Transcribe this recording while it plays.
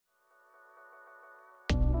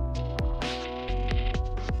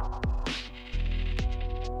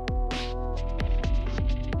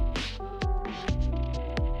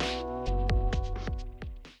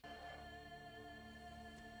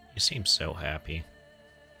seems so happy.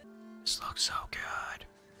 This looks so good.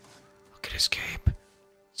 Look at his cape.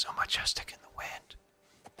 So majestic in the wind.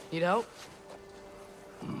 Need help?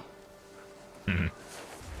 Hmm.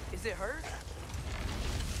 Is it her?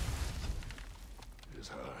 It is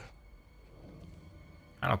her.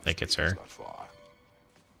 I don't think it's her. Not far.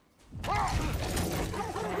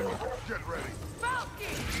 Get ready.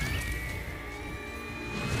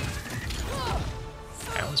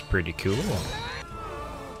 That was pretty cool.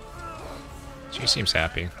 She seems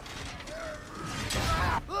happy.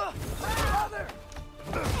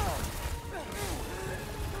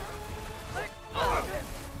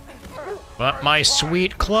 But my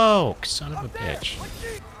sweet cloak! Son of a bitch.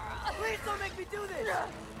 Please don't make me do this.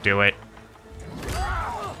 Do it.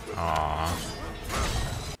 Aww.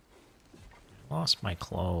 Lost my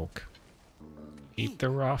cloak. Eat the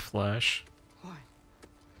raw flesh. What?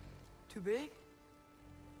 Too big?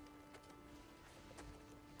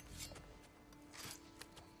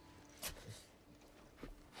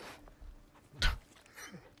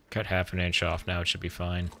 Cut half an inch off now, it should be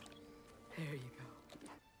fine. There you go.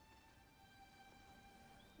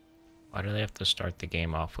 Why do they have to start the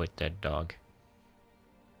game off with dead dog?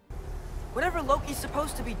 Whatever Loki's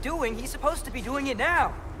supposed to be doing, he's supposed to be doing it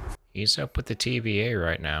now. He's up with the TVA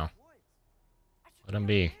right now. Let him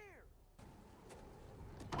be.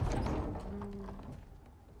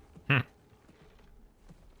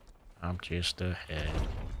 I'm just ahead.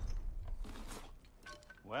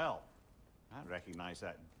 Well, I recognize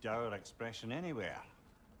that dour expression anywhere.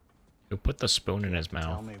 Who put the spoon in his Tell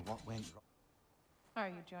mouth? me what went wrong. Are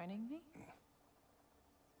you joining me?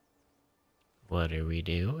 What are we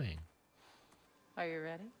doing? Are you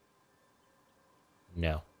ready?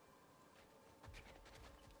 No.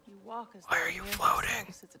 You walk as Why though are you the earth floating?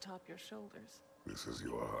 itself sits atop your shoulders. This is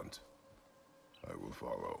your hunt. I will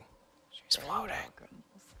follow. She's floating.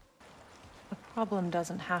 The problem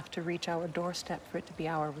doesn't have to reach our doorstep for it to be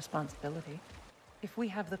our responsibility. If we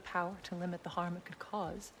have the power to limit the harm it could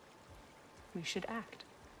cause, we should act.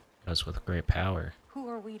 Does with great power. Who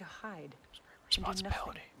are we to hide?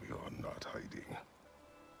 Responsibility. We are not hiding.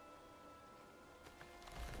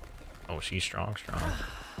 Oh, she's strong.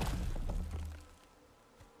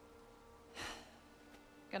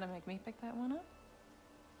 Gonna make me pick that one up?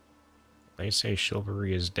 They say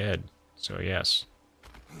chivalry is dead, so yes.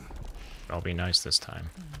 But I'll be nice this time.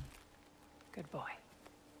 Good boy.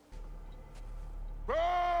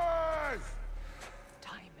 Rise!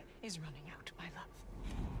 Time is running out, my love.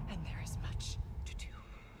 And there is much to do.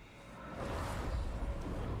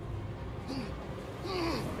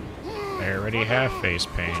 They already have face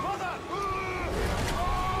paint.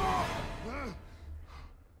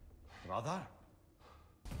 Brother?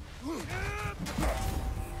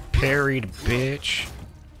 Parried, bitch.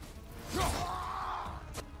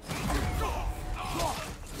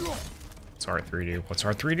 What's R3 do? What's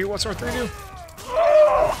R3 do? What's R3 do?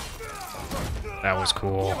 That was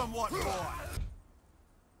cool.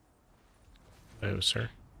 Hello, sir.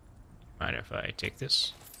 Mind if I take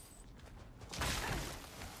this?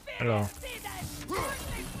 Hello.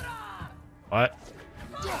 What?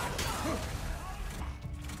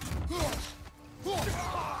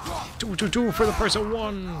 Two for the price of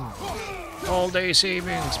one. All day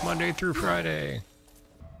savings, Monday through Friday.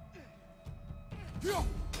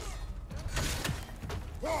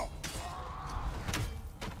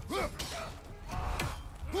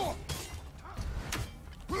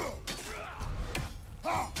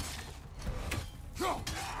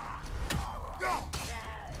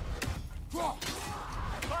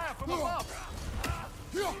 Fire from above!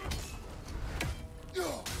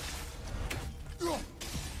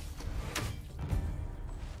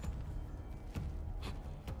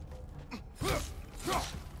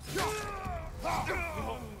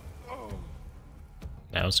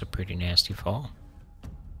 That was a pretty nasty fall.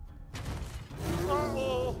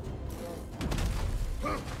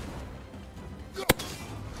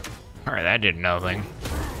 Alright, that did nothing.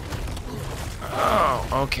 Oh,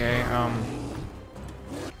 okay,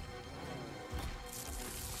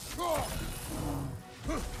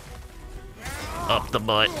 up the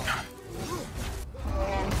butt.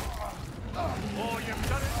 Oh, you've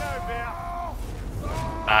done it now, Bear.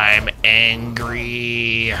 I'm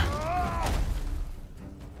angry.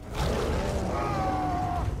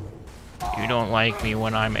 You don't like me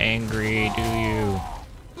when I'm angry, do you?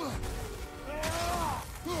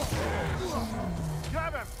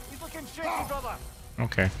 Grab him! He's looking shaky, brother!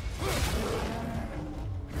 Okay.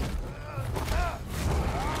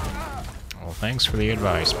 Well, thanks for the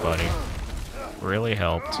advice, buddy. Really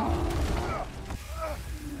helped.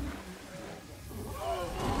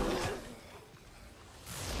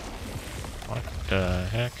 the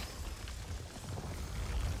heck?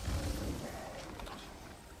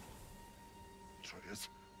 Atreus!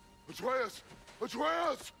 Atreus!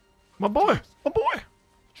 Atreus! My boy! My boy!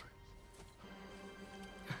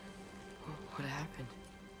 What happened?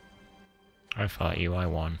 I fought you. I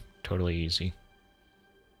won. Totally easy.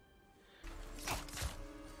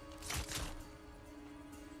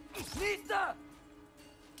 Nita!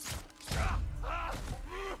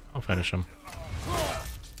 I'll finish him.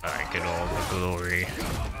 I get all the glory.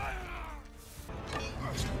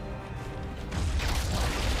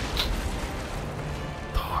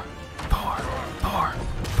 Thor, Thor, Thor,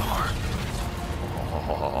 Thor.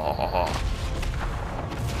 Oh.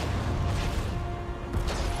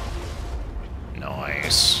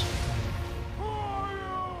 Nice.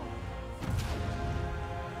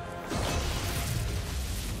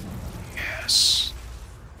 Yes.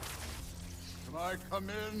 Can I come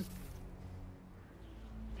in?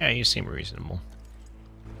 Yeah, you seem reasonable.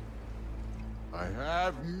 I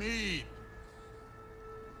have mead.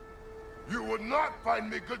 You would not find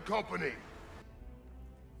me good company.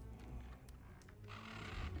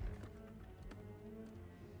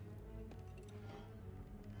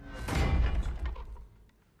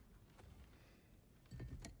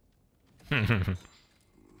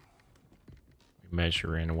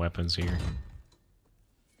 Measuring weapons here.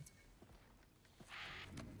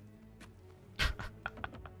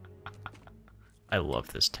 I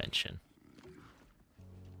love this tension.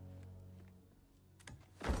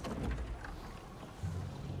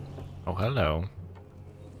 Oh, hello.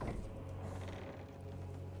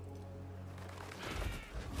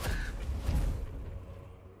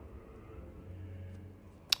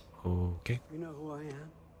 Okay. You know who I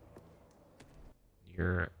am?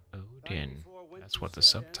 You're Odin. That's what the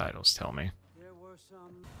subtitles tell me. There were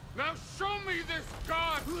some... Now show me this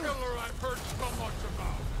god killer I've heard so much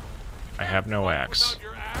about. I have no axe. Without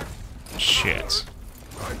your axe? Shit.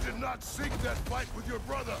 I did not seek that fight with your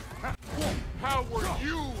brother. How were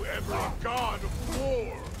you ever a god of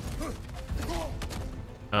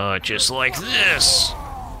war? Just like this.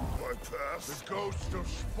 My past. The ghost of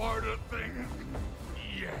Sparta thing?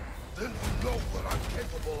 Yeah. Then you know what I'm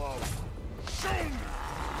capable of. Show me!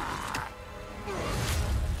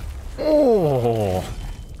 Oh.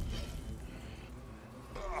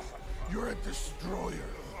 You're a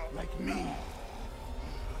destroyer, like me.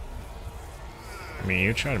 I mean,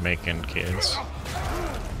 you're trying to make in kids.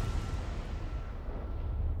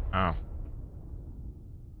 Oh.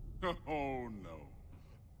 Oh no.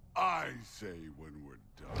 I say when we're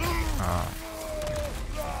done. Oh.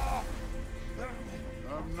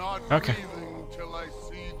 I'm not Okay. leaving till I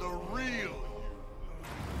see the real you.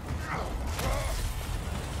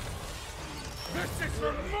 This is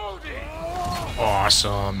for Modi!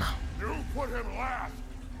 Awesome. You put him last,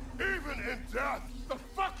 even in death. The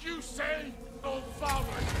fuck you say? Old father!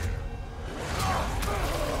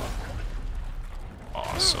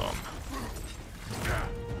 Awesome.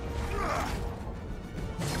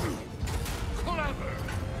 Clever!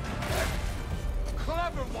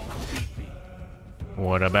 Clever won't beat me!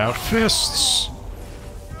 What about fists?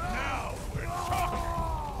 Now we're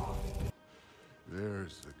talking!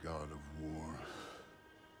 There's the god of war.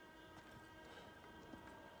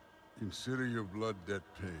 Consider your blood debt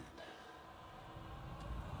paid.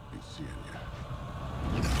 Be seeing you.